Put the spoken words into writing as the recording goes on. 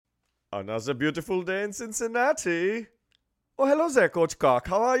Another beautiful day in Cincinnati. Oh, hello there, Coach Cock.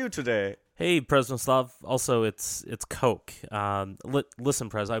 How are you today? Hey, Preslav. Also, it's Coke. Listen,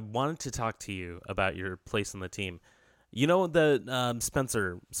 Prez, I wanted to talk to you about your place on the team. You know the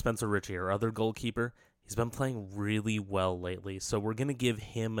Spencer Ritchie, our other goalkeeper? He's been playing really well lately, so we're going to give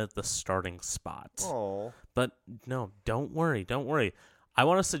him the starting spot. Oh. But no, don't worry. I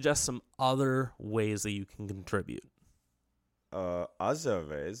want to suggest some other ways that you can contribute. Other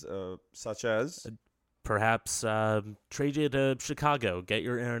ways, such as? Perhaps trade you to Chicago, get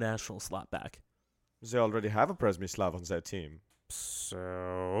your international slot back. They already have a Presmislav on their team.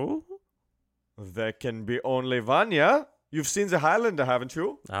 So? There can be only one, yeah? You've seen the Highlander, haven't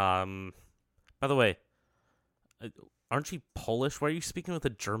you? By the way, aren't you Polish? Why are you speaking with a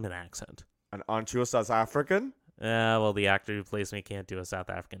German accent? And aren't you a South African? Well, the actor who plays me can't do a South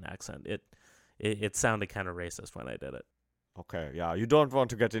African accent. It sounded kind of racist when I did it. Okay, yeah, you don't want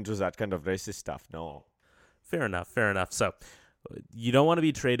to get into that kind of racist stuff, no. Fair enough. So, you don't want to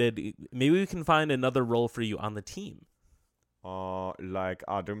be traded. Maybe we can find another role for you on the team. Like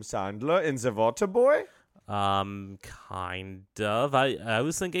Adam Sandler in The Waterboy? Kind of. I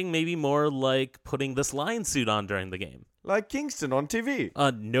was thinking maybe more like putting this lion suit on during the game. Like Kingston on TV?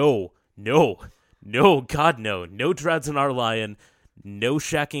 No, God, no. No dreads in our lion. No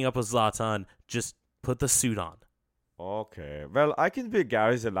shacking up with Zlatan. Just put the suit on. Okay, well, I can be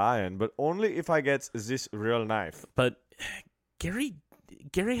Gary the Lion, but only if I get this real knife. But Gary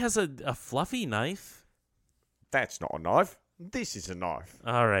has a fluffy knife. That's not a knife. This is a knife.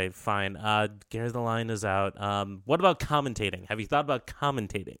 All right, fine. Gary the Lion is out. What about commentating? Have you thought about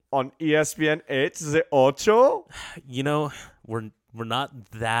commentating? On ESPN 8, the Ocho? You know, we're not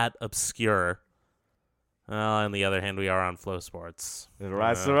that obscure. Well, on the other hand, we are on Flow Sports.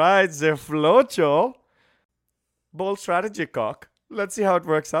 That's right, the Flocho. Bold strategy, Cock. Let's see how it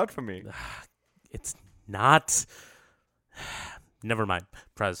works out for me. It's not. Never mind.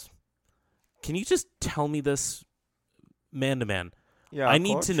 Prez, can you just tell me this man to man? Yeah, I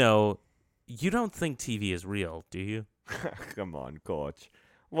need Coach? to know. You don't think TV is real, do you? Come on, Coach.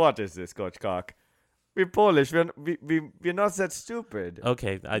 What is this, Coach Cock? We're Polish. We're not that stupid.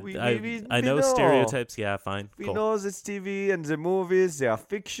 Okay, I we know stereotypes. Yeah, fine. We Cool. know this TV and the movies, they are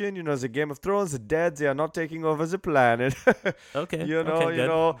fiction. You know, the Game of Thrones, the dead, they are not taking over the planet. Okay. You know,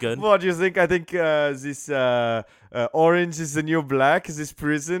 okay, good. What do you think? I think this Orange is the New Black, this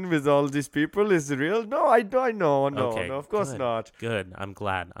prison with all these people is real. No, I know. No, Okay, of course good. not. Good. I'm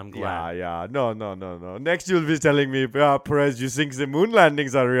glad. Yeah. No. Next you'll be telling me, Perez, you think the moon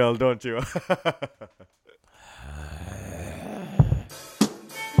landings are real, don't you?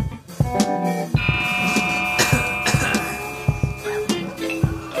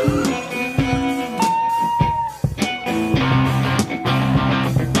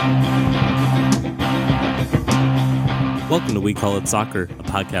 Welcome to We Call It Soccer, a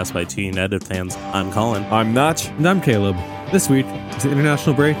podcast by two United fans. I'm Colin. I'm not. And I'm Caleb. This week, it's an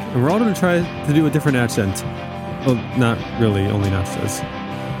international break, and we're all going to try to do a different accent. Well, not really, only Nash does.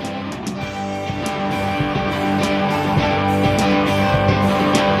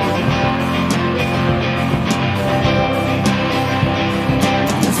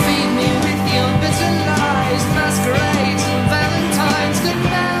 Feed me with your bitter lies, masquerades and Valentine's good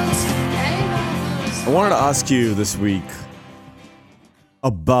nights. I wanted to ask you this week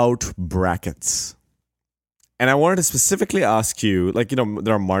about brackets. And I wanted to specifically ask you,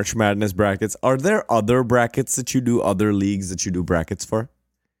 there are March Madness brackets. Are there other brackets that you do, other leagues that you do brackets for?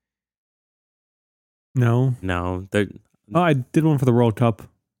 No. No, Oh, I did one for the World Cup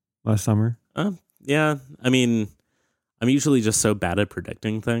last summer. yeah. I mean, I'm usually just so bad at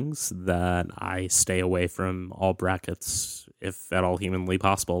predicting things that I stay away from all brackets if at all humanly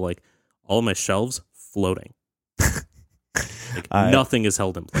possible. Like all of my shelves floating. Nothing is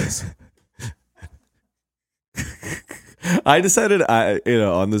held in place. I decided,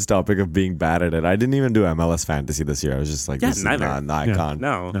 on this topic of being bad at it, I didn't even do MLS Fantasy this year. I was just like, neither. I Yeah. can't.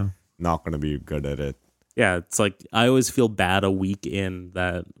 No. Not going to be good at it. Yeah, it's like I always feel bad a week in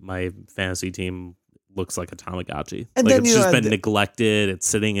that my fantasy team looks like a Tamagotchi. And like then, it's you just know, been neglected. It's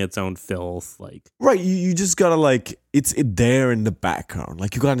sitting in its own filth. Like Right, you just gotta it's there in the background.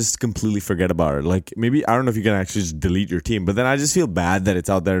 Like you can't just completely forget about it. Like maybe, I don't know if you can actually just delete your team, but then I just feel bad that it's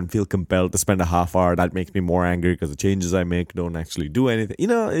out there and feel compelled to spend a half hour. That makes me more angry because the changes I make don't actually do anything. You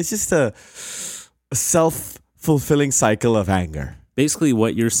know, it's just a self-fulfilling cycle of anger. basically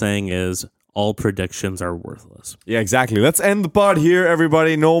what you're saying is all predictions are worthless. Yeah, exactly. Let's end the pod here,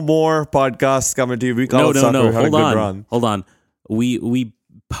 everybody. No more podcasts coming to you. We call it soccer. No. We had a good run. Hold on. We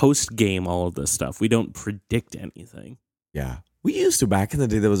post game all of this stuff. We don't predict anything. Yeah. We used to, back in the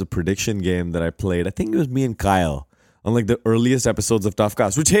day, there was a prediction game that I played. I think it was me and Kyle on like the earliest episodes of Tough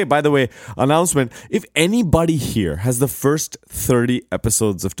Cast. Which, hey, by the way, announcement, if anybody here has the first 30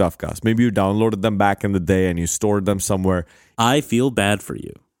 episodes of Tough Cast, maybe you downloaded them back in the day and you stored them somewhere. I feel bad for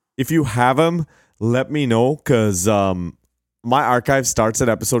you. If you have them, let me know, because my archive starts at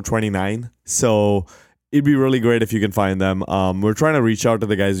episode 29. So it'd be really great if you can find them. We're trying to reach out to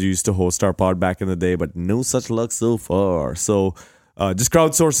the guys who used to host our pod back in the day, but no such luck so far. So just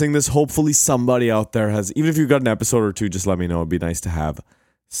crowdsourcing this. Hopefully somebody out there has, even if you've got an episode or two, just let me know. It'd be nice to have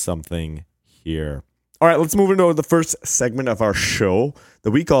something here. All right, let's move into the first segment of our show that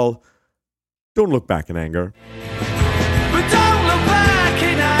we call Don't Look Back in Anger. But don't look back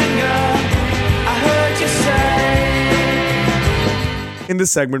in anger. I heard you say. In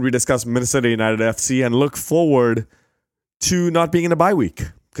this segment, we discuss Minnesota United FC and look forward to not being in a bye week,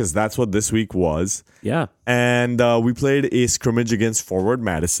 because that's what this week was. Yeah. And we played a scrimmage against Forward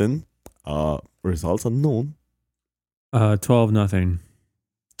Madison. Results unknown. 12-0.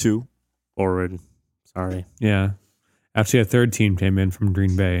 2. Forward. Sorry. Yeah. Actually, a third team came in from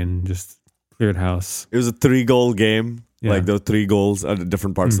Green Bay and just cleared house. It was a 3-goal game. Yeah. Like, there were 3 goals at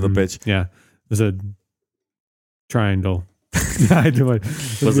different parts of the pitch. Yeah. There's a triangle. Was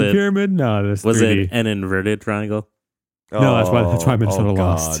it a pyramid? No, there's Was 3D. it an inverted triangle? No, that's why Minnesota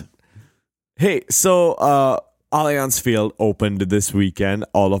lost. Hey, so Allianz Field opened this weekend.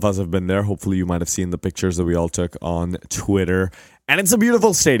 All of us have been there. Hopefully you might have seen the pictures that we all took on Twitter. And it's a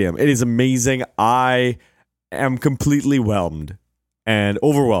beautiful stadium. It is amazing. I am completely whelmed and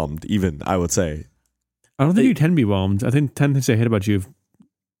overwhelmed, even, I would say. I don't think you can be whelmed. I think 10 things I hate about you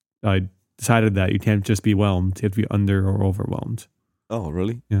have decided that you can't just be whelmed. You have to be under or overwhelmed. Oh,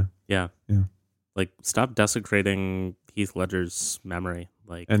 really? Yeah. Yeah. Like, stop desecrating Heath Ledger's memory.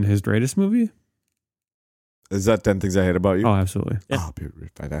 Like, And his greatest movie? Is that 10 Things I Hate About You? Oh, absolutely. Yeah. Oh,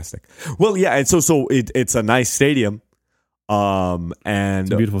 fantastic. Well, yeah, and so it's a nice stadium. And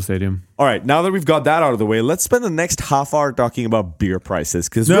It's a beautiful stadium. all right, now that we've got that out of the way, let's spend the next half hour talking about beer prices,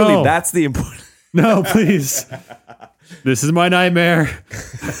 because No. really that's the important. No, please. This is my nightmare.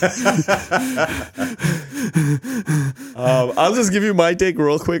 I'll just give you my take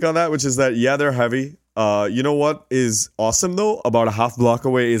real quick on that, which is that, yeah, they're heavy. You know what is awesome, though? About a half block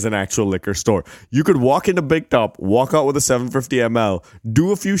away is an actual liquor store. You could walk into Big Top, walk out with a 750 ml,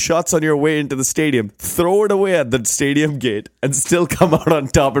 do a few shots on your way into the stadium, throw it away at the stadium gate, and still come out on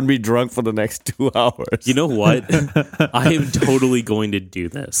top and be drunk for the next 2 hours. you know what? I am totally going to do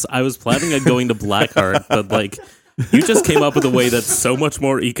this. I was planning on going to Blackheart, but like, you just came up with a way that's so much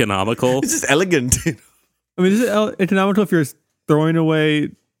more economical. It's just elegant. I mean, is it economical if you're throwing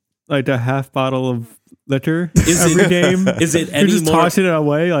away like a half bottle of liquor every game? Is it You're any just more? tossing it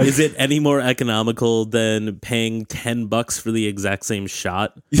away? Like, Is it any more economical than paying $10 for the exact same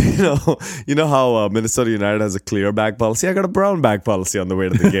shot? You know how Minnesota United has a clear bag policy? I got a brown bag policy on the way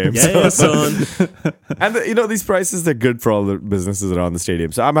to the game. Yeah, son. And these prices, they're good for all the businesses around the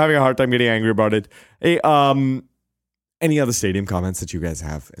stadium. So I'm having a hard time getting angry about it. Hey, any other stadium comments that you guys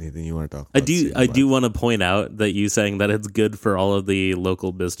have? Anything you want to talk about? I do want to point out that you saying that it's good for all of the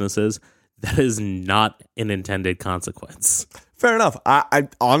local businesses, that is not an intended consequence. Fair enough. I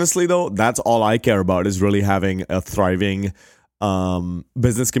honestly, though, that's all I care about, is really having a thriving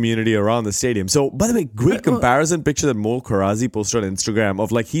business community around the stadium. So, by the way, great comparison picture that Mo Karazi posted on Instagram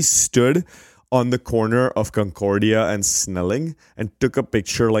of, like, he stood on the corner of Concordia and Snelling and took a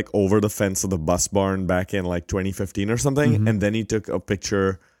picture, like, over the fence of the bus barn back in like 2015 or something. Mm-hmm. And then he took a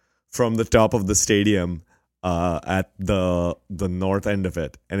picture from the top of the stadium at the north end of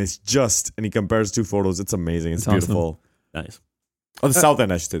it. And he compares 2 photos. It's amazing. It's That's beautiful. Nice. Oh, the south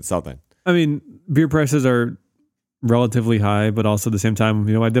end, I should say. The south end. I mean, beer prices are relatively high, but also at the same time,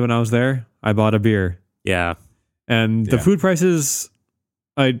 you know what I did when I was there? I bought a beer. Yeah. And the Yeah. food prices,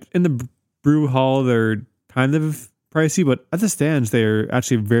 in the brew hall, they're kind of pricey, but at the stands, they're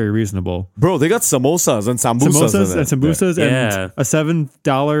actually very reasonable. Bro, they got samosas and sambusas. Samosas Yeah. and a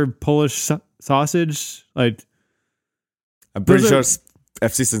 $7 Polish sausage. Like, I'm pretty Those sure are-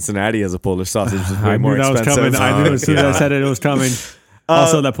 FC Cincinnati has a Polish sausage, which is I way knew more that was expensive. coming. I knew as soon as I said it was coming. Uh,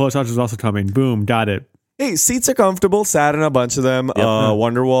 Also, that Polish sausage was also coming. Boom, got it. Hey, seats are comfortable. Sat in a bunch of them.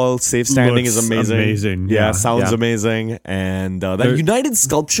 Wonderwall safe standing is Looks amazing. amazing, Yeah, yeah. sounds Yeah. amazing. And that There- United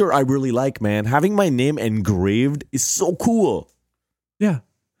sculpture I really like, man. Having my name engraved is so cool. Yeah.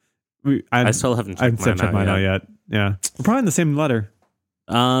 I still haven't I checked haven't checked mine out yet. Yeah. We're probably in the same letter.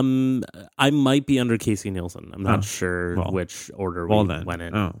 I might be under Casey Nielsen. I'm not sure well. which order Well, we then. went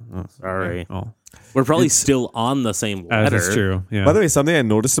in. Oh, Sorry. Oh. We're probably still on the same ladder. That's true. Yeah. By the way, something I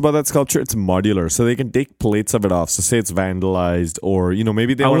noticed about that sculpture, it's modular, so they can take plates of it off. So say it's vandalized, or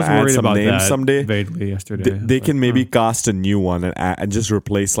maybe they I want was to add worried some about names that someday. vaguely yesterday. They But, can maybe cast a new one and just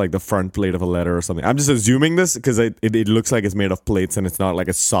replace like the front plate of a letter or something. I'm just assuming this because it looks like it's made of plates and it's not like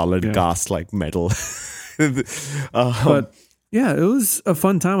a solid cast like metal. But yeah, it was a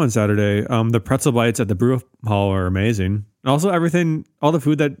fun time on Saturday. The pretzel bites at the brew hall are amazing. And also, all the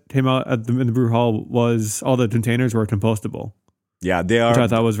food that came out in the brew hall all the containers were compostable, Yeah, they which I are.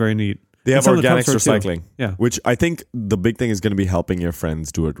 thought was very neat. They And have some of the organics cups were too. recycling. Yeah. Which I think the big thing is going to be helping your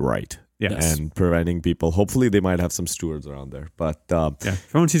friends do it right. Yes. And preventing people. Hopefully, they might have some stewards around there. But Yeah.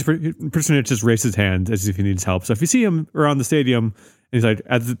 Everyone sees person just raise his hand as if he needs help. So if you see him around the stadium and he's like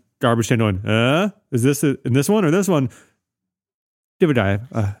at the garbage can going, is this in this one or this one? Give a guy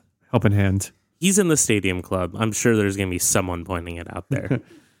a helping hand. He's in the stadium club. I'm sure there's going to be someone pointing it out there.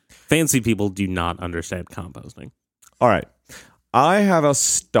 Fancy people do not understand composting. all right. I have a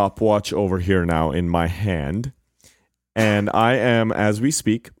stopwatch over here now in my hand. And I am, as we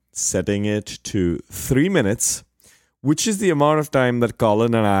speak, setting it to 3 minutes, which is the amount of time that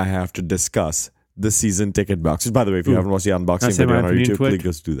Colin and I have to discuss the season ticket boxes. By the way, if you Ooh. haven't watched the Can I unboxing say video my on our opinion YouTube, quick?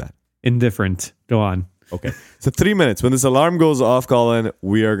 please go do that. Indifferent. Go on. Okay. So 3 minutes. When this alarm goes off, Colin,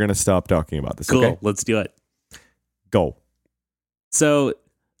 we are going to stop talking about this. Cool. Okay? Let's do it. Go. So,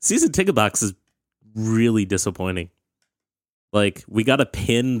 season ticket box is really disappointing. Like, we got a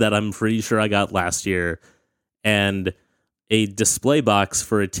pin that I'm pretty sure I got last year, and a display box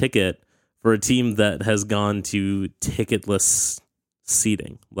for a ticket for a team that has gone to ticketless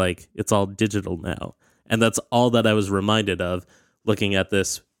seating. Like, it's all digital now. And that's all that I was reminded of looking at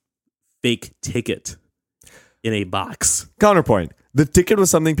this fake ticket in a box. Counterpoint. The ticket was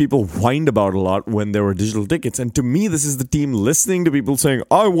something people whined about a lot when there were digital tickets. And to me, this is the team listening to people saying,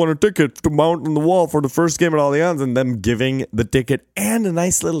 I want a ticket to mount on the wall for the first game at Allianz, and them giving the ticket and a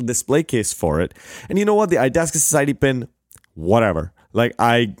nice little display case for it. And you know what? The Itasca Society pin, whatever. Like,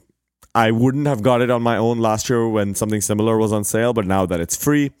 I wouldn't have got it on my own last year when something similar was on sale, but now that it's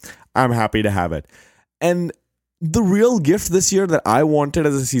free, I'm happy to have it. And the real gift this year that I wanted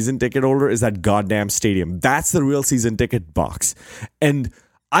as a season ticket holder is that goddamn stadium. That's the real season ticket box. And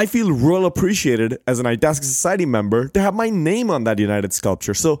I feel real appreciated as an Itasca Society member to have my name on that United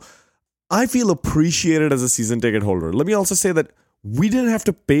sculpture. So I feel appreciated as a season ticket holder. Let me also say that we didn't have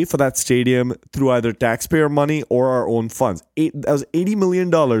to pay for that stadium through either taxpayer money or our own funds. That was $80 million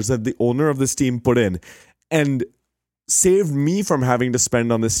that the owner of this team put in and saved me from having to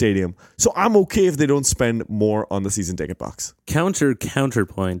spend on the stadium. So I'm okay if they don't spend more on the season ticket box.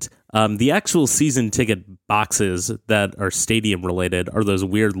 Counterpoint. The actual season ticket boxes that are stadium related are those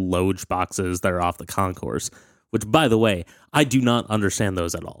weird Loge boxes that are off the concourse, which, by the way, I do not understand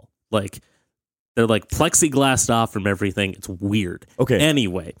those at all. Like, they're like plexiglassed off from everything. It's weird. Okay.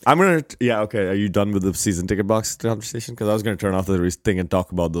 Anyway, Okay. Are you done with the season ticket box conversation? Because I was going to turn off the thing and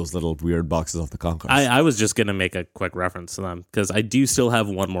talk about those little weird boxes off the concourse. I was just going to make a quick reference to them because I do still have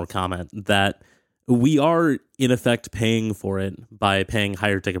one more comment that we are in effect paying for it by paying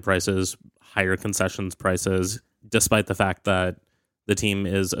higher ticket prices, higher concessions prices, despite the fact that the team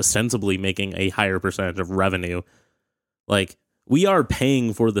is ostensibly making a higher percentage of revenue. Like, we are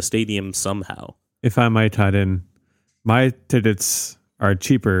paying for the stadium somehow. If I might add in, my tickets are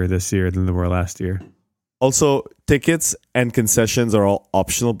cheaper this year than they were last year. Also, tickets and concessions are all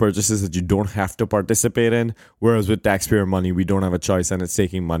optional purchases that you don't have to participate in. Whereas with taxpayer money, we don't have a choice, and it's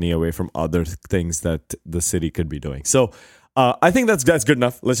taking money away from other things that the city could be doing. So I think that's good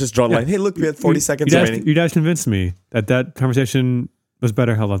enough. Let's just draw a line. Hey, look, we had 40 seconds remaining. You guys convinced me that conversation was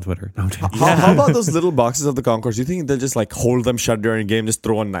better held on Twitter. No, I'm kidding. How about those little boxes of the concourse? You think they'll just like hold them shut during a game, just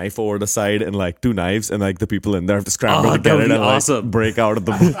throw a knife over the side and like 2 knives, and like the people in there have to scramble to that get would it be and awesome. like break out of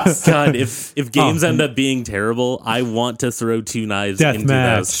the box. God, if games end up being terrible, I want to throw 2 knives Death into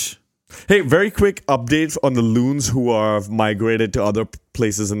match. those. Hey, very quick update on the loons who have migrated to other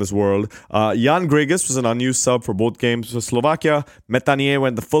places in this world. Jan Gregus was an unused sub for both games for Slovakia. Metanier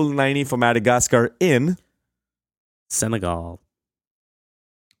went the full 90 for Madagascar in Senegal.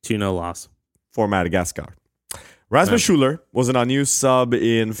 2-0 loss. for Madagascar. Rasmus Schuler was an unused sub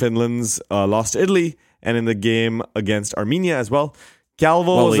in Finland's loss to Italy and in the game against Armenia as well.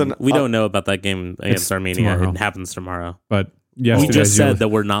 Calvo was we don't know about that game against It's Armenia. tomorrow. It happens tomorrow. But We yesterday, just said that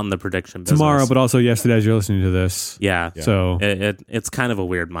we're not in the prediction business. tomorrow, but also yesterday as you're listening to this. yeah. So It's kind of a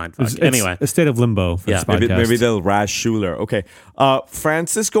weird mind fuck. it's Anyway, a state of limbo for Yeah. this podcast. maybe they'll rash Schuler. Okay.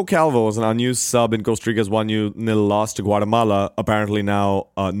 Francisco Calvo was an unused sub in Costa Rica's 1-0 loss to Guatemala. Apparently now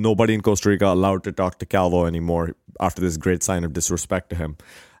nobody in Costa Rica allowed to talk to Calvo anymore after this great sign of disrespect to him.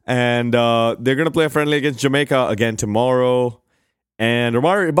 And they're going to play a friendly against Jamaica again tomorrow. And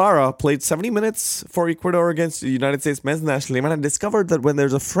Omar Ibarra played 70 minutes for Ecuador against the United States men's national team. And I discovered that when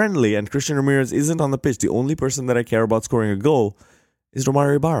there's a friendly and Christian Ramirez isn't on the pitch, the only person that I care about scoring a goal is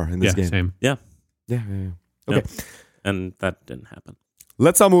Omar Ibarra in this game. Same. Yeah. Yeah. Okay. Yep. And that didn't happen.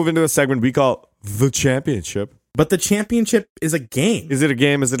 Let's now move into a segment we call The Championship. But the championship is a game. Is it a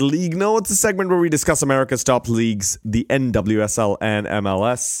game? Is it a league? No, it's a segment where we discuss America's top leagues, the NWSL and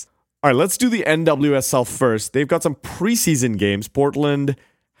MLS. All right, let's do the NWSL first. They've got some preseason games. Portland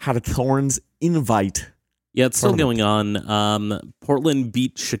had a Thorns invite. Yeah, it's still going on. Portland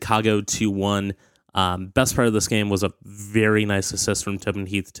beat Chicago 2-1. Best part of this game was a very nice assist from Tobin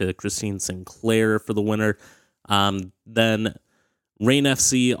Heath to Christine Sinclair for the winner. Then Reign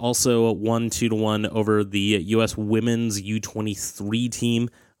FC also won 2-1 over the U.S. Women's U23 team.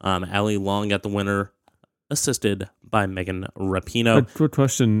 Allie Long got the winner, assisted by Megan Rapinoe. Quick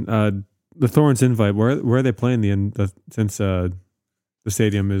question: the Thorns invite. Where are they playing since the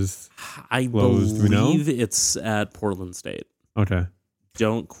stadium is I closed? Do we know? believe it's at Portland State. Okay,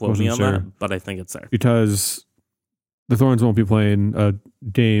 Don't quote me on Wasn't sure. that, but I think it's there. because the Thorns won't be playing a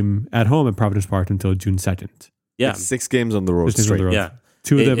game at home at Providence Park until June 2nd. Yeah, 6 games on the road 6 games on straight. the road. yeah.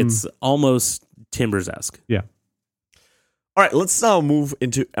 Two of them. It's almost Timbers-esque. Yeah. All right, let's now move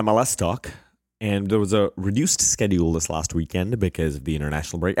into MLS talk. And there was a reduced schedule this last weekend because of the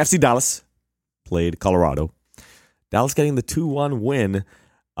international break. FC Dallas played Colorado. Dallas getting the 2-1 win.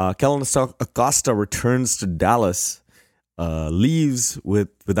 Kellen Acosta returns to Dallas, leaves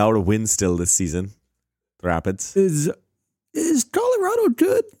without a win still this season. The Rapids. Is Colorado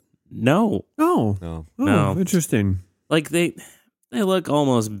good? No. No. No. Oh, No. interesting. Like, they look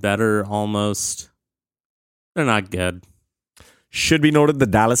almost better, almost. They're not good. Should be noted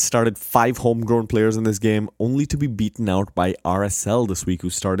that Dallas started 5 homegrown players in this game, only to be beaten out by RSL this week, who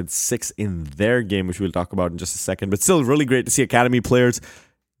started 6 in their game, which we'll talk about in just a second. But still, really great to see academy players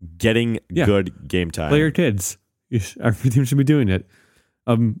getting good game time. Play your kids. Every team should be doing it.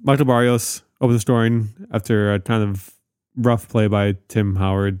 Michael Barrios opened the scoring after a kind of rough play by Tim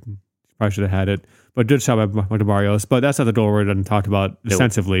Howard. Probably should have had it. But good shot by Michael Barrios. But that's not the goal we're going to talk about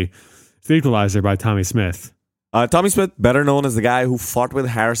extensively. It's the equalizer by Tommy Smith. Tommy Smith, better known as the guy who fought with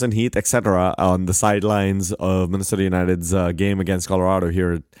Harrison Heath, etc., on the sidelines of Minnesota United's game against Colorado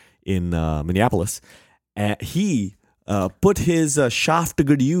here in Minneapolis. He put his shaft to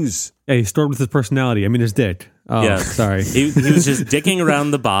good use. Yeah, he scored with his personality. I mean, his dick. Oh, Yeah. sorry. He was just dicking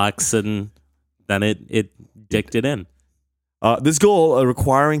around the box, and then it dicked it in. This goal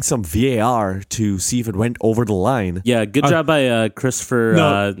requiring some VAR to see if it went over the line. Yeah, good job by Christopher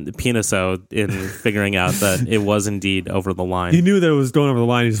Piniso in figuring out that it was indeed over the line. He knew that it was going over the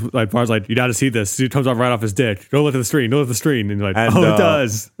line. He's like, Bar's like, you got to see this. He comes off right off his dick. Go look at the screen. Look at the screen. And you're like, And, it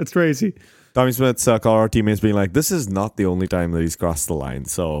does. That's crazy. Tommy Smith's Colorado teammates being like, this is not the only time that he's crossed the line.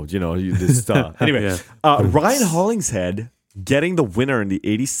 So, you just... anyway, Ryan Hollingshead getting the winner in the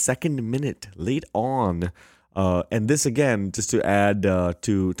 82nd minute late on. And this, again, just to add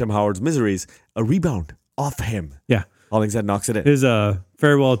to Tim Howard's miseries, a rebound off him. Yeah. Hollingshead knocks it in. His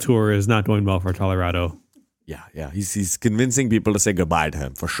farewell tour is not going well for Colorado. Yeah. He's convincing people to say goodbye to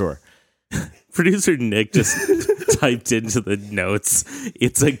him, for sure. Producer Nick just typed into the notes,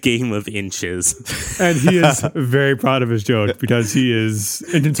 it's a game of inches. And he is very proud of his joke because he is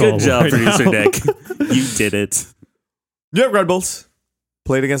inconsolable. Good job, right Producer now. Nick. You did it. New York Red Bulls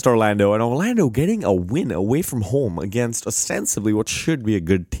played against Orlando, and Orlando getting a win away from home against ostensibly what should be a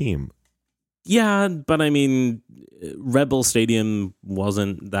good team. Yeah, but I mean, Red Bull Stadium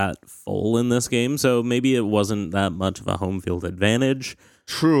wasn't that full in this game, so maybe it wasn't that much of a home field advantage.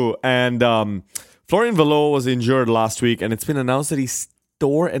 True, and Florian Velo was injured last week, and it's been announced that he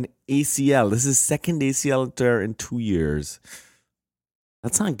tore an ACL. This is his second ACL tear in 2 years.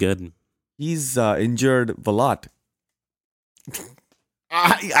 That's not good. He's injured a lot.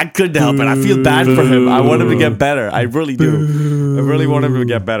 I couldn't help it. I feel bad for him. I want him to get better. I really do. I really want him to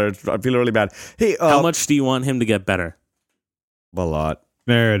get better. I feel really bad. Hey, How much do you want him to get better? A lot.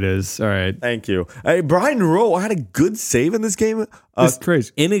 There it is. All right. Thank you. Hey, Brian Rowe had a good save in this game. It's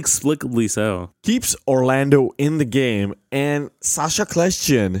crazy. Inexplicably so. Keeps Orlando in the game, and Sasha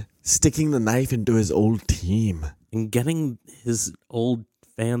Kleshchin sticking the knife into his old team. And getting his old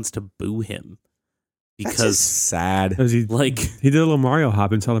fans to boo him. That's Because, just sad. He did a little Mario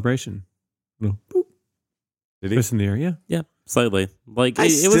hop in celebration. No, boop. Did he? Fist in the air. Yeah. yeah, slightly. Like, I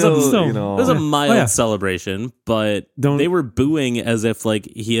it was a still- you know, It was a mild yeah. celebration, but Don't- they were booing as if like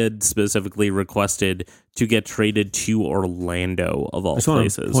he had specifically requested to get traded to Orlando of all I just want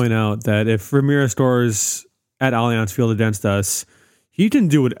places. to point out that if Ramirez scores at Allianz Field against us, he can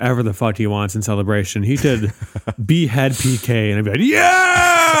do whatever the fuck he wants in celebration. He could behead PK and I'd be like,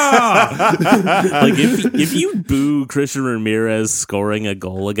 yeah! Like if you boo Christian Ramirez scoring a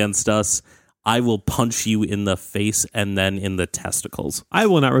goal against us, I will punch you in the face and then in the testicles. I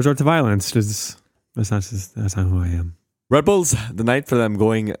will not resort to violence because that's not who I am. Red Bulls, the night for them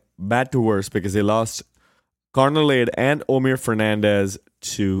going bad to worse because they lost Connor Lade and Omir Fernandez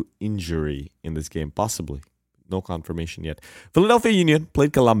to injury in this game, possibly. No confirmation yet. Philadelphia Union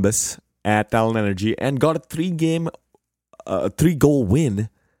played Columbus at Talon Energy and got a 3-goal win.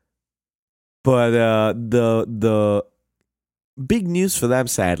 But the big news for them,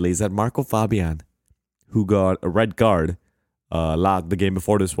 sadly, is that Marco Fabian, who got a red card the game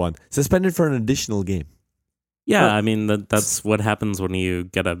before this one, suspended for an additional game. Yeah, I mean, that's what happens when you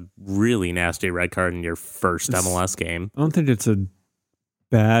get a really nasty red card in your first MLS game. I don't think it's a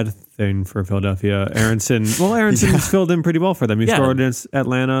bad thing for Philadelphia. Aronson filled in pretty well for them. He scored against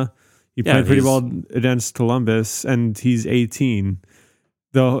Atlanta. He played pretty well against Columbus, and he's 18.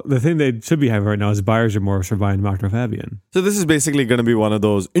 The thing they should be having right now is buyer's remorse for buying Marco Fabian. So this is basically going to be one of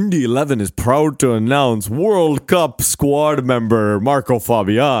those. Indy 11 is proud to announce World Cup squad member Marco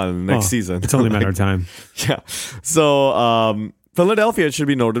Fabian next season. It's only a matter of time. Yeah. So Philadelphia, it should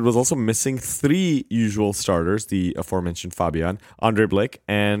be noted, was also missing 3 usual starters, the aforementioned Fabian, Andre Blake,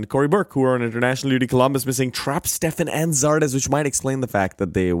 and Corey Burke, who are on international duty. Columbus missing Trapp, Stefan, and Zardes, which might explain the fact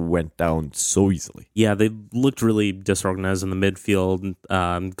that they went down so easily. Yeah, they looked really disorganized in the midfield.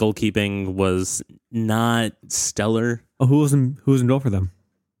 Goalkeeping was not stellar. Oh, who was in goal for them?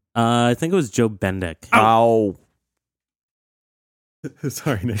 I think it was Joe Bendick. Ow.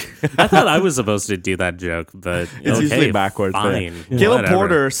 Sorry, Nick. I thought I was supposed to do that joke, but It's usually backwards. Fine. Yeah. Caleb Whatever.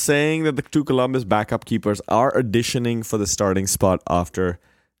 Porter saying that the 2 Columbus backup keepers are auditioning for the starting spot after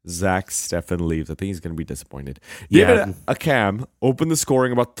Zach Steffen leaves. I think he's going to be disappointed. David Akam opened the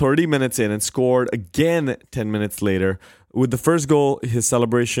scoring about 30 minutes in and scored again 10 minutes later. With the first goal, his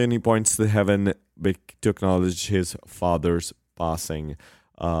celebration, he points to heaven to acknowledge his father's passing.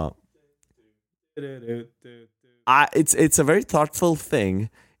 It's a very thoughtful thing.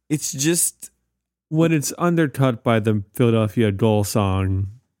 It's just when it's undercut by the Philadelphia goal song.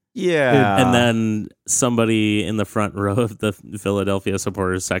 Yeah. And then somebody in the front row of the Philadelphia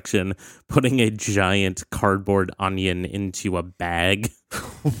supporters section putting a giant cardboard onion into a bag.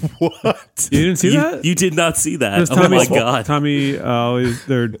 What? You didn't see that? You did not see that. Because Oh my God. Tommy,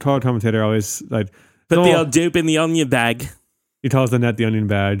 their color commentator always like, Put the old dope in the onion bag. he tells the net the onion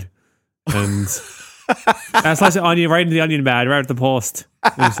bag. And I slice the onion right into the onion bag, right at the post.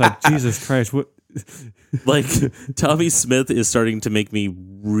 And it's like, Jesus Christ, what? Like, Tommy Smith is starting to make me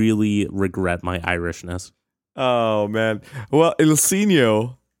really regret my Irishness. Oh, man. Well,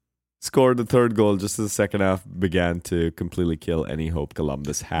 Ilsinho scored the 3rd goal just as the second half began to completely kill any hope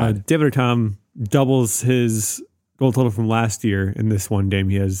Columbus had. David Tom doubles his goal total from last year in this one game.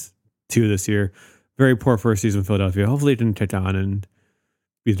 He has 2 this year. Very poor first season in Philadelphia. Hopefully he didn't take on and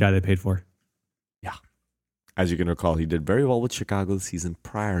be the guy they paid for. Yeah. As you can recall, he did very well with Chicago the season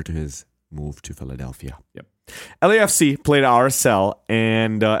prior to his move to Philadelphia. Yep. LAFC played RSL,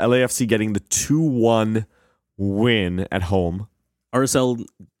 and LAFC getting the 2-1 win at home. RSL,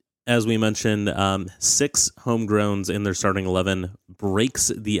 as we mentioned, 6 homegrowns in their starting 11 breaks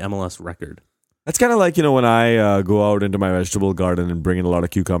the MLS record. That's kind of like, when I go out into my vegetable garden and bring in a lot of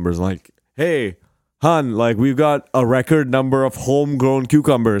cucumbers, like, hey, hon, like we've got a record number of homegrown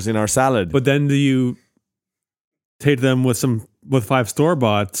cucumbers in our salad. But then do you take them with 5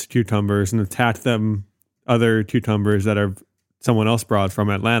 store-bought cucumbers and attack them other cucumbers that are someone else brought from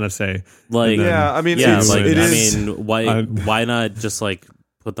Atlanta, say? Like, yeah, I mean, yeah, it's, like, it I is. mean, why not just like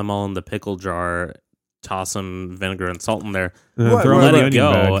put them all in the pickle jar, toss some vinegar and salt in there, What? throw let them in it the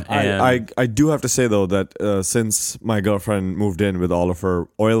onion go, bag. and I do have to say, though, that since my girlfriend moved in with all of her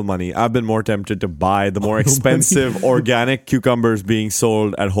oil money, I've been more tempted to buy the more expensive organic cucumbers being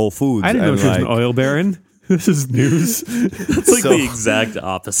sold at Whole Foods. I didn't know and she was an oil baron. This is news. it's like the exact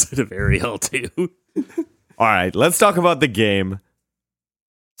opposite of Ariel too. All right, let's talk about the game.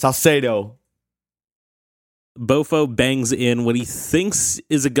 Salcedo. Bofo bangs in what he thinks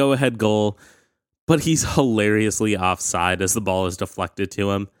is a go-ahead goal, but he's hilariously offside as the ball is deflected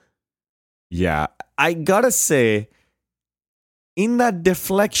to him. Yeah, I gotta say, in that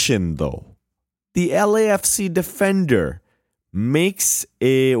deflection, though, the LAFC defender makes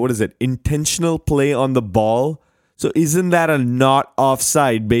a, intentional play on the ball. So isn't that a not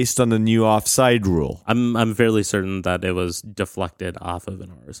offside based on the new offside rule? I'm fairly certain that it was deflected off of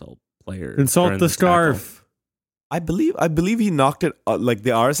an RSL player. Insult during the this tackle. scarf. I believe he knocked it, like the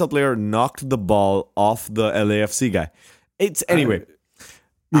RSL player knocked the ball off the LAFC guy. It's anyway.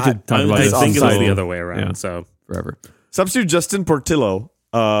 We could talk about I this think it was offside. the other way around. Yeah. So forever. Substitute Justin Portillo,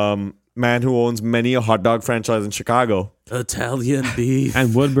 man who owns many a hot dog franchise in Chicago, Italian beef.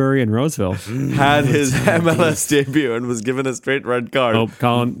 And Woodbury and Roseville. had his MLS debut and was given a straight red card. Oh,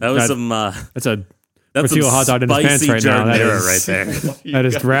 Colin, That was some. That's a That's Portillo some hot dog in his pants spicy right now. That jardinera is- right there. that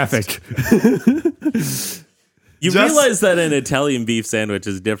is graphic. You Just- realize that an Italian beef sandwich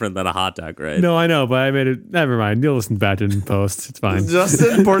is different than a hot dog, right? No, I know, but I made it. Never mind. You'll listen back in post. It's fine.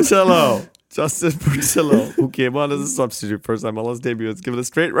 Justin Portillo. Justin Portillo, who came on as a substitute first MLS debut, was given a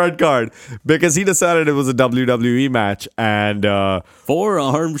straight red card because he decided it was a WWE match. And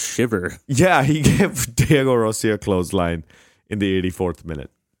Forearm shiver. yeah, he gave Diego Rossi a clothesline in the 84th minute.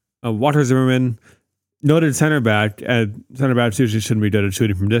 Walter Zimmerman, noted center back. Center backs usually shouldn't be good at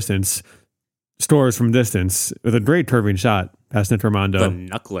shooting from distance. Scores from distance with a great curving shot past Nick The Armando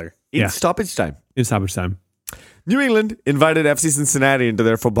knuckler. In Yeah. stoppage time. in stoppage time. New England invited FC Cincinnati into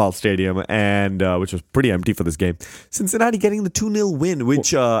their football stadium, and which was pretty empty for this game. Cincinnati getting the 2-0 win,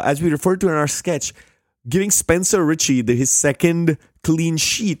 which, as we referred to in our sketch, giving Spencer Ritchie his second clean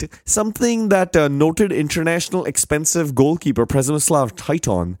sheet, something that noted international expensive goalkeeper Przemysław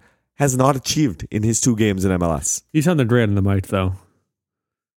Tyton has not achieved in his 2 games in MLS. He sounded great on the mic, though.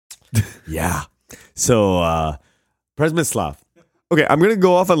 Yeah. So, Przemysław. Okay, I'm going to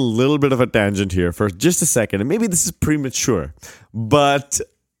go off on a little bit of a tangent here for just a second, and maybe this is premature, but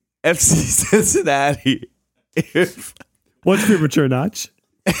FC Cincinnati, if What's premature, Notch?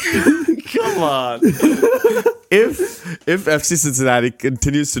 come on, if FC Cincinnati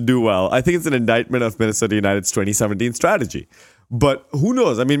continues to do well, I think it's an indictment of Minnesota United's 2017 strategy. But who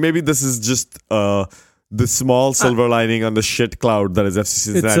knows? I mean, maybe this is just the small silver lining on the shit cloud that is FC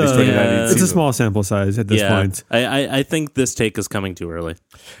Cincinnati's 2019 It's a season. small sample size at this point. I think this take is coming too early.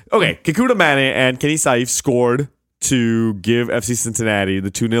 Okay, Kikuta Mane and Kenny Saif scored to give FC Cincinnati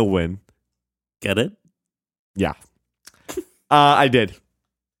the 2-0 win. Get it? Yeah. I did.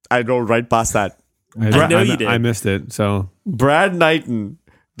 I rolled right past that. I know you did. I missed it. So Brad Knighton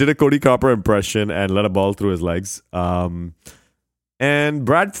did a Cody Copper impression and let a ball through his legs. And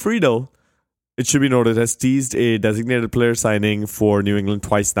Brad Friedel, it should be noted, has teased a designated player signing for New England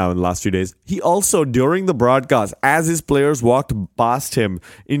twice now in the last few days. He also, during the broadcast, as his players walked past him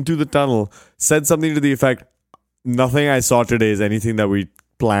into the tunnel, said something to the effect, "Nothing I saw today is anything that we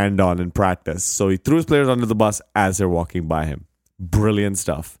planned on in practice." So he threw his players under the bus as they're walking by him. Brilliant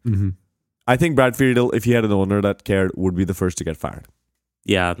stuff. I think Brad Friedel, if he had an owner that cared, would be the first to get fired.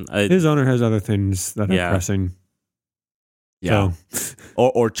 Yeah. his owner has other things that are Yeah. pressing. Yeah. So,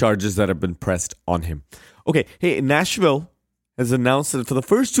 or charges that have been pressed on him. Okay, hey, Nashville has announced that for the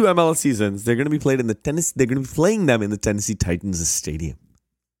first 2 MLS seasons, they're going to be played in the Tennessee. They're going to be playing them in the Tennessee Titans stadium.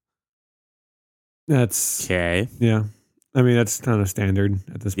 that's Okay. yeah. I mean, that's kind of standard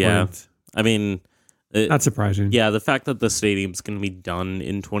at this Yeah. point. I mean, Not surprising. yeah, the fact that the stadium's going to be done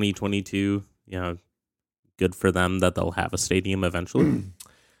in 2022, good for them that they'll have a stadium eventually.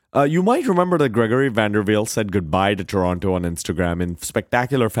 You might remember that Gregory Vandervelde said goodbye to Toronto on Instagram in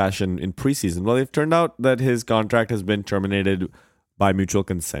spectacular fashion in preseason. Well, it turned out that his contract has been terminated by mutual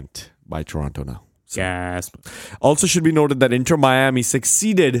consent by Toronto now. Gasp. Also should be noted that Inter Miami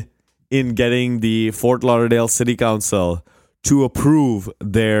succeeded in getting the Fort Lauderdale City Council to approve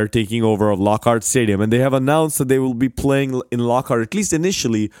their taking over of Lockhart Stadium. And they have announced that they will be playing in Lockhart, at least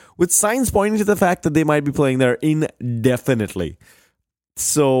initially, with signs pointing to the fact that they might be playing there indefinitely.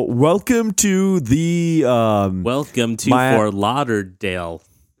 So welcome to the Welcome to Fort Lauderdale.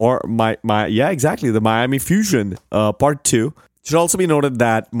 the Miami Fusion Part 2. Should also be noted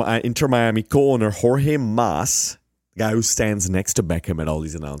that Inter Miami co-owner Jorge Mas, the guy who stands next to Beckham at all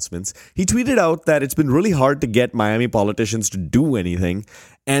these announcements, he tweeted out that it's been really hard to get Miami politicians to do anything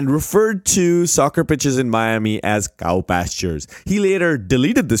and referred to soccer pitches in Miami as cow pastures. He later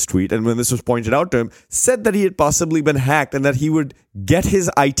deleted this tweet, and when this was pointed out to him, said that he had possibly been hacked and that he would get his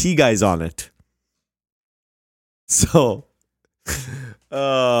IT guys on it. So,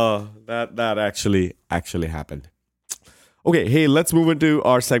 that actually happened. Okay, hey, let's move into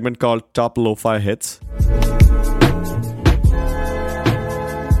our segment called Top Lo-Fi Hits.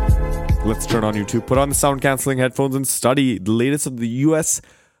 Let's turn on YouTube, put on the sound canceling headphones, and study the latest of the US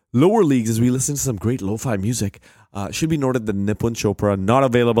lower leagues as we listen to some great lo-fi music. Should be noted that Nipun Chopra not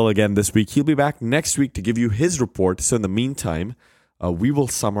available again this week. He'll be back next week to give you his report. So in the meantime, we will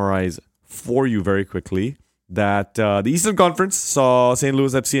summarize for you very quickly that the Eastern Conference saw St.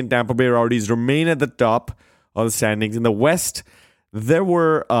 Louis FC and Tampa Bay Rowdies remain at the top of the standings. In the West, there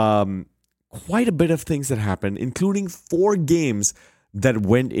were quite a bit of things that happened, including 4 games that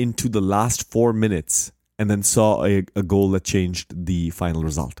went into the last 4 minutes. and then saw a goal that changed the final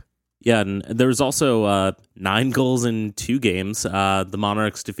result. Yeah, and there was also 9 goals in 2 games. The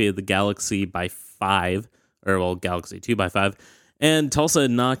Monarchs defeated the Galaxy by 5, Galaxy 2 by 5. And Tulsa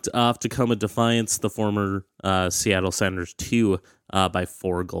knocked off Tacoma Defiance, the former Seattle Sounders 2, by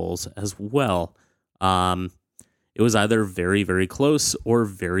 4 goals as well. It was either very, very close or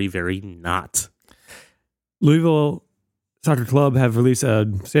very, very not. Louisville Soccer Club have released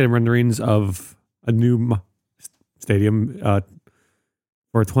stadium renderings of a new stadium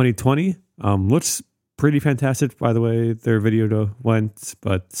for 2020. Looks pretty fantastic, by the way. Their video went,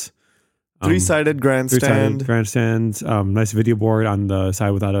 but Three-sided grandstand. Nice video board on the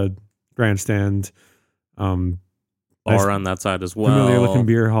side without a grandstand. Bar Nice, on that side as well. familiar looking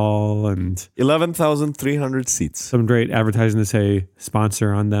beer hall and 11,300 seats. some great advertising to say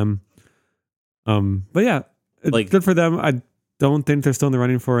sponsor on them. But yeah, it's good for them. I don't think they're still in the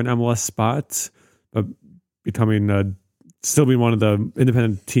running for an MLS spot, but becoming still being one of the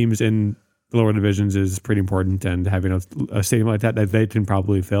independent teams in the lower divisions is pretty important, and having a stadium like that they can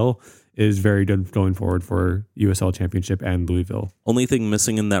probably fill is very good going forward for USL Championship and Louisville. Only thing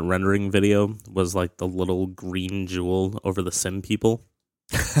missing in that rendering video was like the little green jewel over the sim people.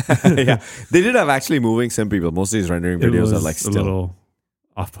 Yeah, they did have actually moving sim people. Most of these rendering videos are like a still. little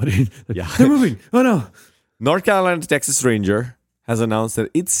off-putting. Yeah. They're moving. Oh no. North Carolina Texas Ranger has announced that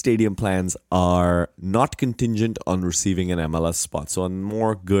its stadium plans are not contingent on receiving an MLS spot. So,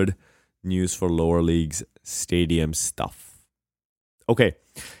 more good news for lower leagues stadium stuff. Okay.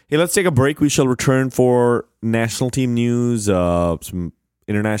 Hey, let's take a break. We shall return for national team news, some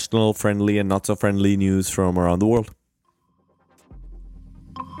international friendly and not so friendly news from around the world.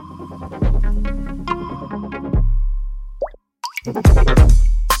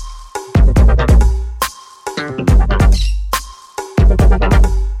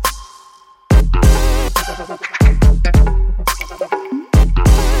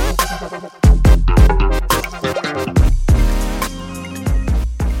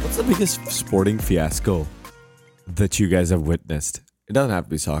 What's the biggest sporting fiasco that you guys have witnessed? It doesn't have to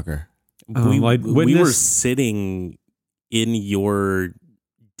be soccer. We were sitting in your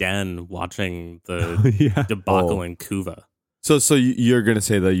den watching the Yeah. debacle in Cuba. So you're going to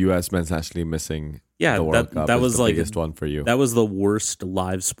say the U.S. men's national team missing Yeah, the World Cup that is was the like biggest one for you. That was the worst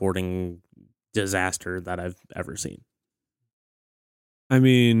live sporting disaster that I've ever seen. I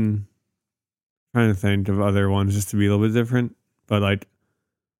mean, trying to think of other ones just to be a little bit different, but like,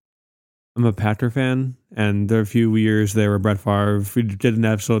 I'm a Packer fan, and there are a few years there where Brett Favre, we did an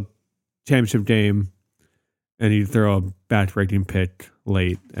national championship game, and he'd throw a back-breaking pick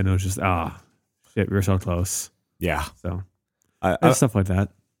late, and it was just, shit, we were so close. Yeah. So, I, stuff like that.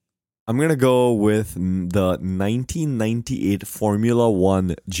 I'm going to go with the 1998 Formula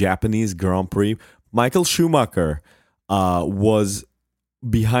One Japanese Grand Prix. Michael Schumacher was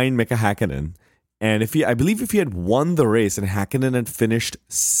behind Mika Hakkinen. And I believe if he had won the race and Hakkinen had finished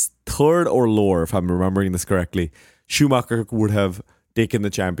third or lower, if I'm remembering this correctly, Schumacher would have taken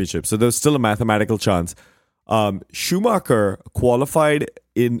the championship. So there's still a mathematical chance. Schumacher qualified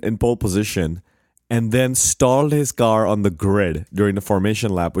in pole position and then stalled his car on the grid during the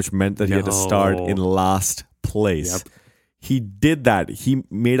formation lap, which meant that he had to start in last place. Yep. He did that. He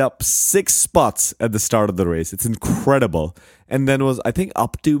made up 6 spots at the start of the race. It's incredible. And then was, I think,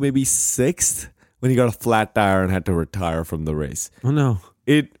 up to maybe 6th when he got a flat tire and had to retire from the race. Oh, no.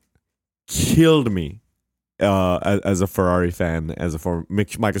 It killed me as a Ferrari fan, as a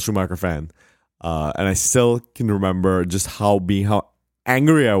Michael Schumacher fan. And I still can remember just how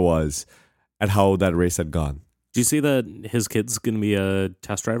angry I was at how that race had gone. Do you see that his kid's going to be a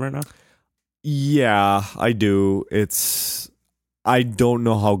test driver now? Yeah, I do. I don't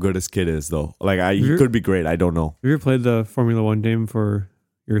know how good his kid is, though. Like, he could be great. I don't know. Have you ever played the Formula One game for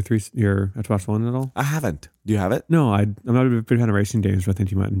your Xbox One at all? I haven't. Do you have it? No, I'm not a big fan of racing games, but I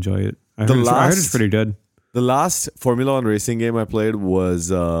think you might enjoy it. I heard it's pretty good. The last Formula One racing game I played was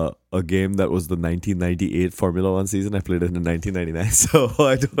a game that was the 1998 Formula One season. I played it in 1999, so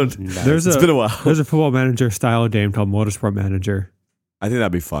I don't. It's been a while. There's a Football Manager style game called Motorsport Manager. I think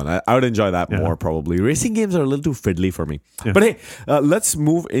that'd be fun. I would enjoy that more probably. Racing games are a little too fiddly for me. Yeah. But hey, let's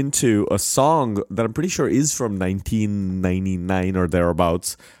move into a song that I'm pretty sure is from 1999 or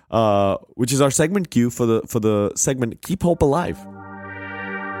thereabouts, which is our segment cue for the segment Keep Hope Alive.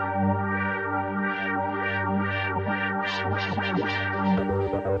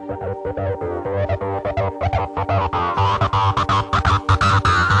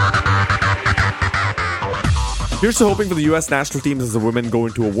 Here's to hoping for the U.S. national teams as the women go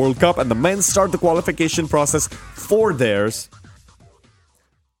into a World Cup and the men start the qualification process for theirs.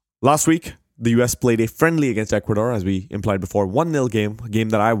 Last week, the US played a friendly against Ecuador, as we implied before. 1-0 game, a game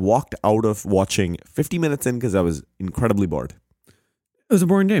that I walked out of watching 50 minutes in because I was incredibly bored. It was a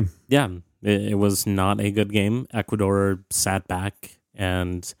boring game. Yeah, it was not a good game. Ecuador sat back,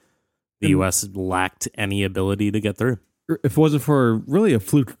 and the U.S. lacked any ability to get through. If it wasn't for really a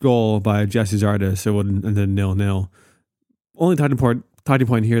fluke goal by Jesse Zardes, it would have ended 0-0. Only talking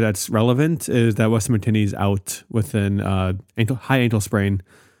point here that's relevant is that Weston McKennie's out with an high ankle sprain.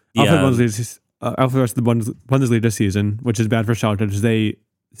 Out for the rest of the Bundesliga this season, which is bad for Schalke because they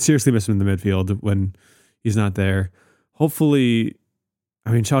seriously miss him in the midfield when he's not there. Hopefully,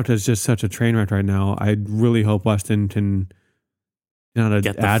 I mean, Schalke is just such a train wreck right now. I really hope Weston can get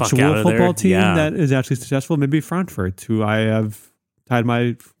an actual football team that is actually successful. Maybe Frankfurt, who I have tied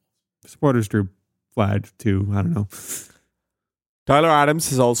my supporters group flag to. I don't know. Tyler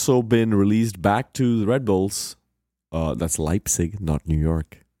Adams has also been released back to the Red Bulls. That's Leipzig, not New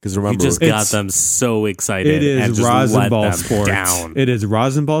York. Because remember, you just got them so excited. It is and just Rasenball let them Sports. Down. It is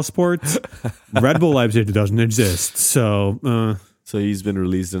Rasenball Sports. Red Bull Leipzig doesn't exist. So he's been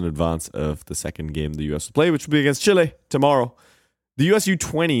released in advance of the second game the U.S. will play, which will be against Chile tomorrow. The U.S.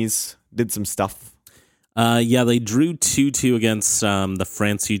 U20s did some stuff. They drew 2-2 against the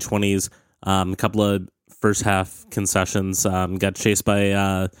France U20s. A couple of first half concessions. Got chased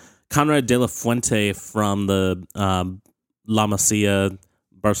by Conrad de la Fuente from the La Masia,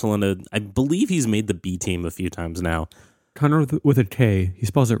 Barcelona. I believe he's made the B team a few times now. Conrad with a K. He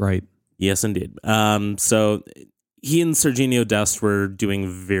spells it right. Yes, indeed. So he and Serginho Dest were doing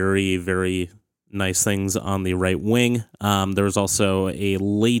very, very nice things on the right wing. There was also a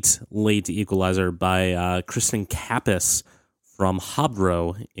late equalizer by Christian Kappes from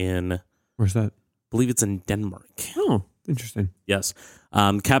Hobro in... Where's that? I believe it's in Denmark. Oh, interesting. Yes.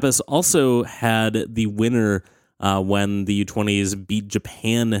 Kappes also had the winner when the U20s beat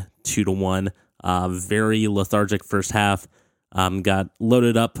Japan 2-1. Very lethargic first half. Got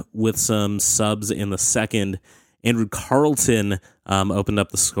loaded up with some subs in the second. Andrew Carlton opened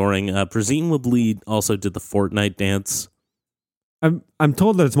up the scoring. Presumably also did the Fortnite dance. I'm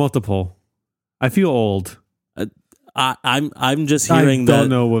told that it's multiple. I feel old. I'm just hearing that. I don't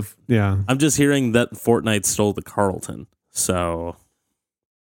know if I'm just hearing that Fortnite stole the Carlton. So.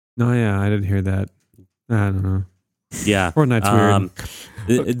 No, yeah, I didn't hear that. I don't know. Yeah, Fortnite's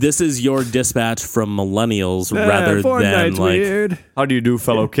weird. This is your dispatch from millennials rather Fortnite's than like. Weird. How do you do,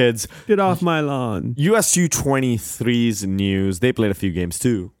 fellow kids? Get off my lawn. US U23's news. They played a few games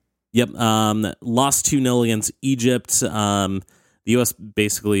too. Yep. Lost 2-0 against Egypt. The US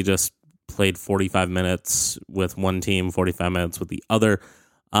basically just played 45 minutes with one team, 45 minutes with the other.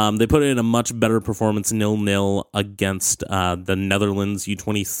 They put in a much better performance 0-0 against the Netherlands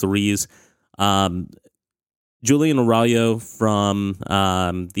U23s. Julian Arroyo from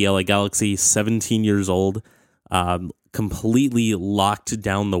the LA Galaxy, 17 years old, completely locked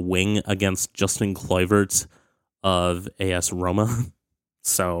down the wing against Justin Kluivert of AS Roma.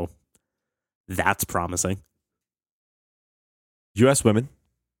 So that's promising. US women,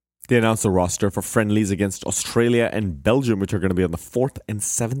 they announced a roster for friendlies against Australia and Belgium, which are going to be on the 4th and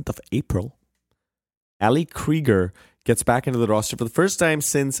 7th of April. Ali Krieger gets back into the roster for the first time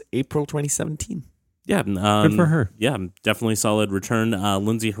since April 2017. Yeah, good for her. Yeah, definitely solid return.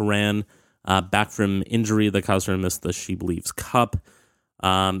 Lindsey Horan back from injury that caused her to miss the She Believes Cup.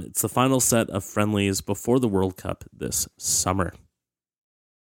 It's the final set of friendlies before the World Cup this summer.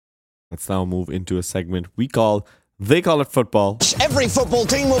 Let's now move into a segment they call it football. Every football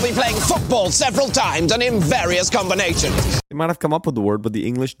team will be playing football several times and in various combinations. They might have come up with the word, but the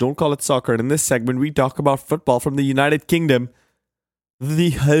English don't call it soccer. And in this segment, we talk about football from the United Kingdom.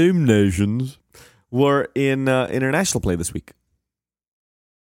 The home nations were in international play this week.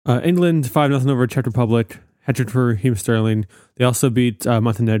 England 5-0 over Czech Republic. Hat-trick for Raheem Sterling. They also beat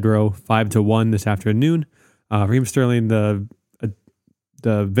Montenegro 5-1 this afternoon. Raheem Sterling, the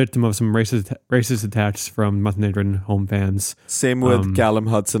victim of some racist attacks from Montenegrin home fans. Same with Callum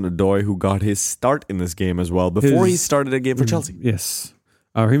Hudson-Odoi, who got his start in this game as well before he started a game for Chelsea. Yes.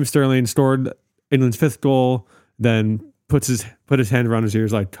 Raheem Sterling scored England's 5th goal, then put his hand around his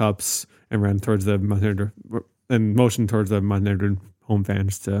ears like cups and ran towards the Montenegro and motioned towards the Montenegrin home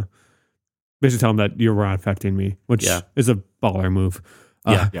fans to basically tell them that you were not affecting me, which is a baller move.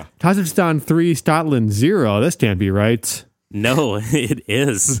 Kazakhstan 3, Scotland 0. This can't be right. No, it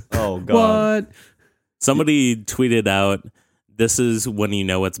is. Oh, God. What? Somebody tweeted out, "This is when you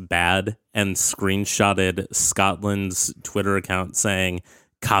know it's bad," and screenshotted Scotland's Twitter account saying,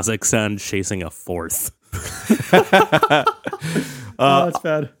 Kazakhstan chasing a 4th. That's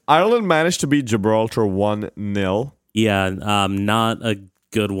bad. Ireland managed to beat Gibraltar 1-0. Yeah, not a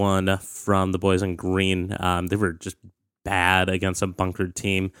good one from the boys in green. They were just bad against a bunkered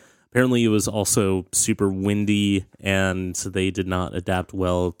team. Apparently, it was also super windy, and they did not adapt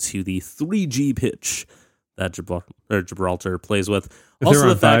well to the 3G pitch that Gibraltar plays with. If Also, they were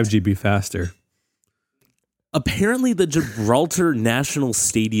on the fact, 5G, be faster. apparently, the Gibraltar National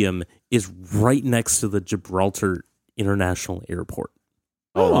Stadium is right next to the Gibraltar International Airport.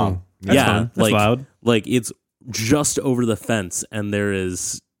 Oh, wow. That's fun. That's loud. Like it's just over the fence, and there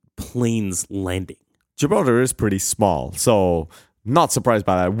is planes landing. Gibraltar is pretty small, so not surprised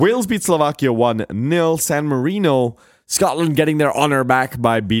by that. Wales beat Slovakia 1-0. San Marino, Scotland getting their honor back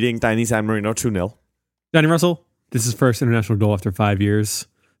by beating tiny San Marino 2-0. Johnny Russell, this is his first international goal after 5 years.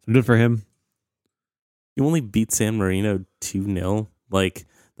 So good for him. You only beat San Marino 2-0. Like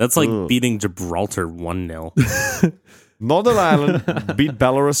that's like Ugh. beating Gibraltar 1-0. Northern Ireland beat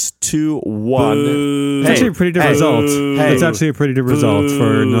Belarus 2-1. Boo. It's actually a pretty good result. hey. It's actually a pretty good result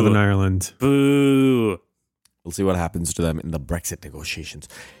for Northern Ireland. Boo. We'll see what happens to them in the Brexit negotiations.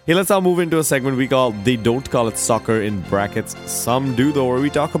 Hey, let's now move into a segment we call They Don't Call It Soccer in brackets. Some do, though, where we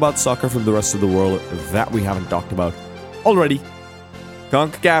talk about soccer from the rest of the world that we haven't talked about already.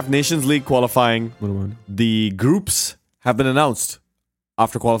 CONCACAF Nations League qualifying. The groups have been announced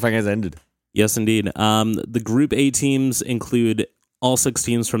after qualifying has ended. Yes, indeed. The Group A teams include all 6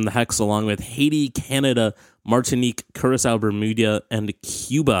 teams from the Hex, along with Haiti, Canada, Martinique, Curacao, Bermuda, and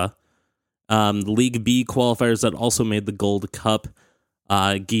Cuba. League B qualifiers that also made the Gold Cup: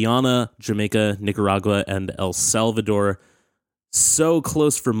 Guyana, Jamaica, Nicaragua, and El Salvador. So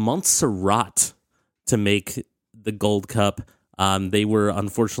close for Montserrat to make the Gold Cup. They were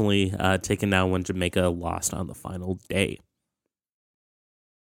unfortunately taken down when Jamaica lost on the final day.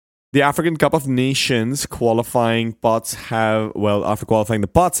 The African Cup of Nations qualifying pots after qualifying, the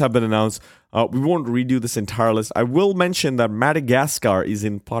pots have been announced. We won't redo this entire list. I will mention that Madagascar is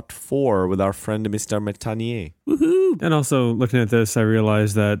in pot 4 with our friend Mr. Metanier. Woohoo! And also, looking at this, I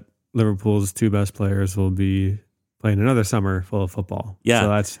realized that Liverpool's 2 best players will be playing another summer full of football. Yeah. So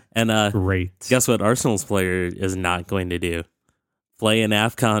that's And great. guess what Arsenal's player is not going to do? Play in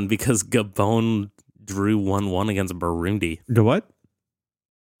AFCON because Gabon drew 1-1 against Burundi. The what?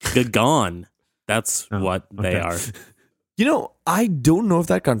 Gabon. That's Oh, what they okay. are. You know, I don't know if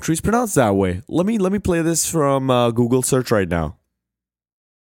that country is pronounced that way. Let me play this from Google search right now.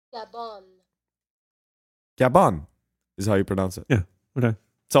 Gabon. Gabon is how you pronounce it. Yeah. Okay.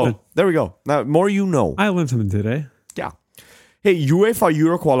 So Good. there we go. Now, more you know. I learned something today. Yeah. Hey, UEFA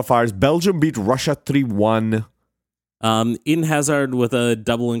Euro qualifiers. Belgium beat Russia 3-1. Eden Hazard with a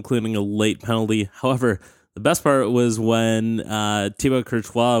double, including a late penalty. However, the best part was when Thibaut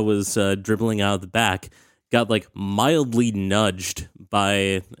Courtois was dribbling out of the back, got like mildly nudged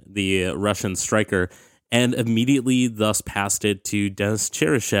by the Russian striker, and immediately thus passed it to Denis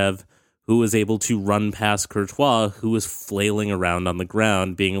Cheryshev, who was able to run past Courtois, who was flailing around on the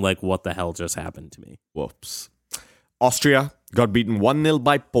ground, being like, what the hell just happened to me? Whoops. Austria got beaten 1-0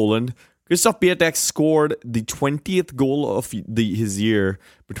 by Poland. Christoph Piatek scored the 20th goal of his year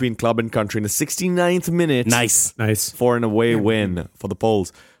between club and country in the 69th minute. Nice. For an away win for the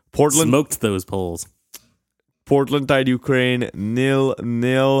Poles. Smoked those Poles. Portland tied Ukraine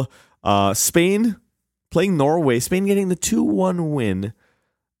 0-0. Spain playing Norway. Spain getting the 2-1 win.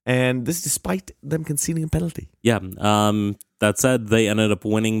 And this despite them conceding a penalty. Yeah. That said, they ended up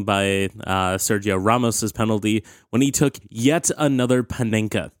winning by Sergio Ramos' penalty when he took yet another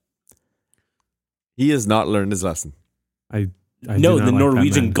Panenka. He has not learned his lesson. I No, do not the like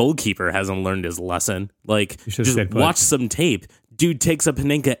Norwegian that man. goalkeeper hasn't learned his lesson. Like, You should've just stayed put. watch some tape. Dude takes a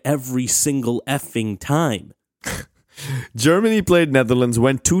Panenka every single effing time. Germany played Netherlands,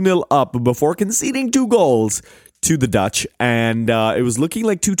 went 2-0 up before conceding 2 goals to the Dutch. And it was looking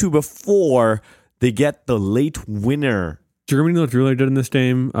like 2-2 before they get the late winner. Germany looked really good in this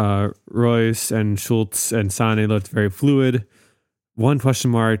game. Royce and Schultz and Sané looked very fluid. One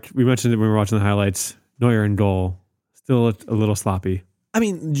question mark, we mentioned it when we were watching the highlights, Neuer in goal. Still looked a little sloppy. I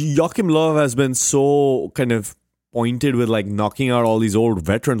mean, Joachim Löw has been so kind of pointed with like knocking out all these old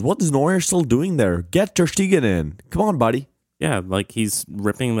veterans. What is Neuer still doing there? Get Ter Stegen in. Come on, buddy. Yeah, like he's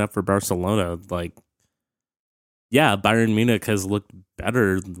ripping that for Barcelona. Like, yeah, Bayern Munich has looked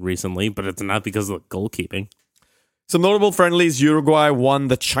better recently, but it's not because of the goalkeeping. Some notable friendlies. Uruguay won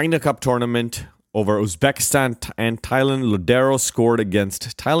the China Cup tournament over Uzbekistan and Thailand. Lodero scored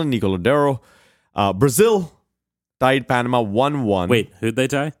against Thailand, Nico Lodero. Brazil tied Panama 1-1. Wait, who'd they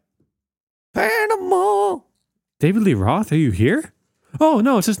tie? Panama. David Lee Roth, are you here? Oh,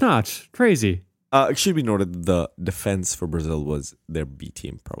 no, it's just not. Crazy. It should be noted that the defense for Brazil was their B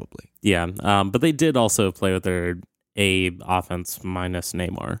team, probably. Yeah, but they did also play with their A offense minus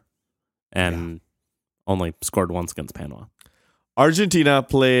Neymar, and only scored once against Panama. Argentina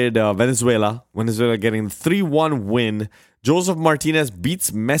played Venezuela. Venezuela getting the 3-1 win. Joseph Martinez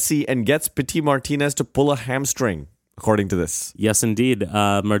beats Messi and gets Pity Martinez to pull a hamstring, according to this. Yes, indeed.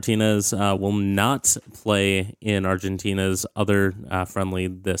 Martinez will not play in Argentina's other friendly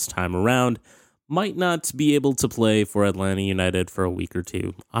this time around. Might not be able to play for Atlanta United for a week or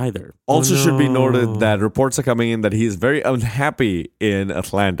two either. Also should be noted that reports are coming in that he is very unhappy in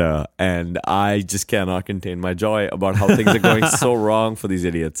Atlanta, and I just cannot contain my joy about how things are going so wrong for these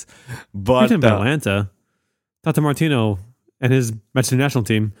idiots. But Speaking of Atlanta, Tata Martino and his Mexican national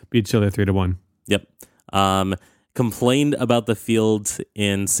team beat Chile 3-1. Yep. Complained about the field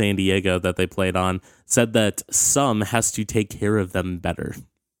in San Diego that they played on, said that some has to take care of them better.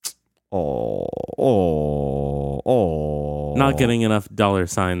 Not getting enough dollar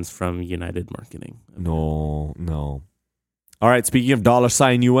signs from United Marketing. No. All right, speaking of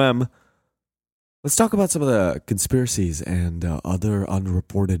 $UM, let's talk about some of the conspiracies and other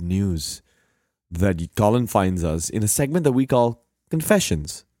unreported news that Colin finds us in a segment that we call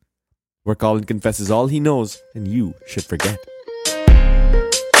Confessions, where Colin confesses all he knows and you should forget.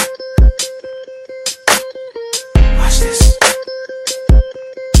 Watch this.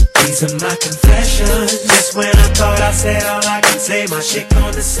 These are my confessions. Just when I thought I said all I can say, my chick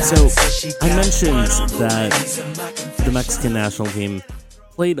on the side. So, I mentioned that the Mexican national team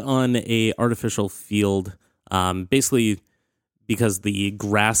played on a artificial field, basically because the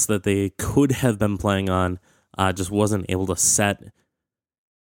grass that they could have been playing on just wasn't able to set.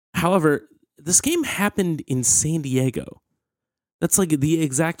 However, this game happened in San Diego. That's like the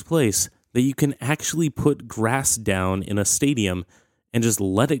exact place that you can actually put grass down in a stadium and just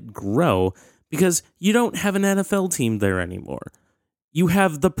let it grow, because you don't have an NFL team there anymore. You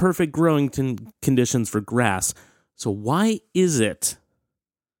have the perfect growing conditions for grass. So why is it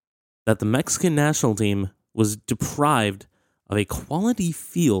that the Mexican national team was deprived of a quality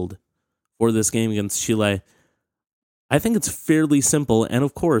field for this game against Chile? I think it's fairly simple, and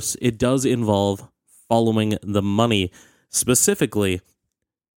of course, it does involve following the money. Specifically,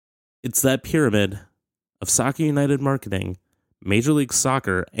 it's that pyramid of Soccer United Marketing, Major League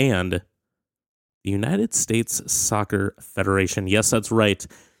Soccer, and the United States Soccer Federation. Yes, that's right.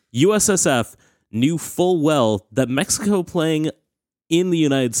 USSF knew full well that Mexico playing in the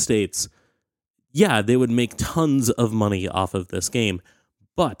United States, yeah, they would make tons of money off of this game,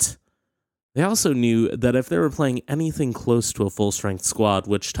 but they also knew that if they were playing anything close to a full-strength squad,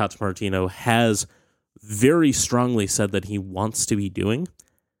 which Tata Martino has very strongly said that he wants to be doing,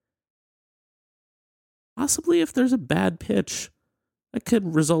 possibly if there's a bad pitch, that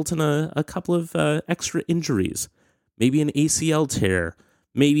could result in a couple of extra injuries. Maybe an ACL tear,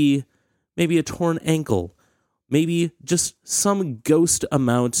 maybe a torn ankle, maybe just some ghost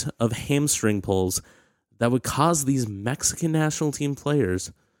amount of hamstring pulls that would cause these Mexican national team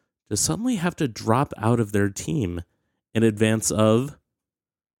players to suddenly have to drop out of their team in advance of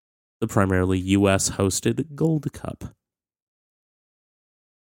the primarily U.S.-hosted Gold Cup.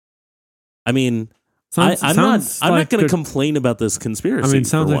 I mean, I'm not going to complain about this conspiracy. I mean, it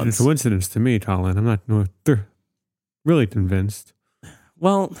sounds like once. a coincidence to me, Colin. I'm not really convinced.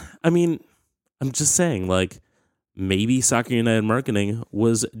 Well, I mean, I'm just saying, like, maybe Soccer United Marketing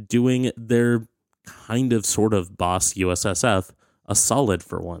was doing their kind of sort of boss USSF a solid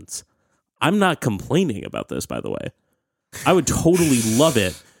for once. I'm not complaining about this, by the way. I would totally love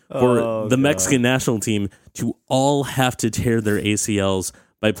it for the Mexican national team to all have to tear their ACLs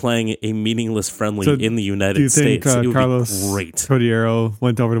by playing a meaningless friendly in the United States. It would Carlos be great. Codiero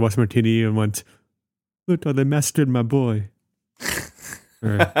went over to West Martini and went, "Look how they mastered my boy."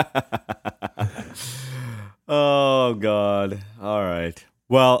 Oh, God. All right.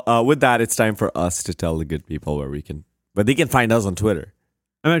 Well, with that, it's time for us to tell the good people where they can find us on Twitter.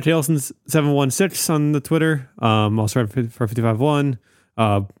 I'm at Tailson716 on the Twitter. Also for 551.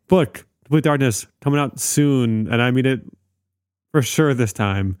 Book, Complete Darkness, coming out soon, and I mean it for sure this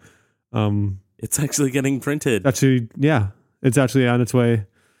time. It's actually getting printed. Actually, yeah. It's actually on its way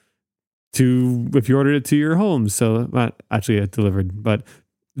to, if you ordered it, to your home. So not actually yet delivered, but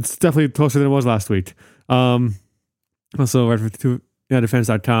it's definitely closer than it was last week. Also,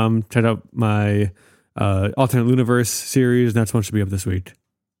 RedFans.com. Check out my Alternate Luniverse series. That's one should be up this week.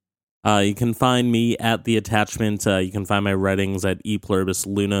 You can find me at The Attachment. You can find my writings at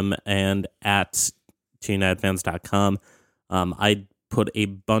ePluribusLunum and at TuneAdFans.com. I put a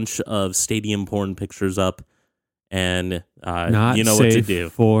bunch of stadium porn pictures up, and Not you know safe what to do.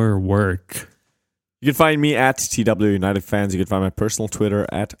 for work. You can find me at TW United Fans. You can find my personal Twitter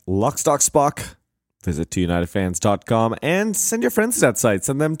at LockstockSpock. visit tounitedfans.com and send your friends to that site.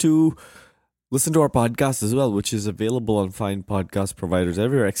 Send them to listen to our podcast as well, which is available on fine podcast providers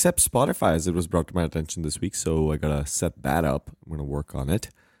everywhere except Spotify, as it was brought to my attention this week. So I gotta set that up. I'm gonna work on it.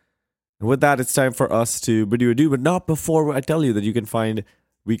 And with that, it's time for us to bid you adieu, but not before I tell you that you can find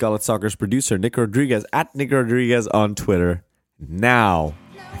We Call It Soccer's producer, Nick Rodriguez, at Nick Rodriguez on Twitter. Now,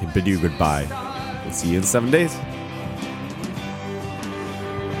 I can bid you goodbye. We'll see you in 7 days.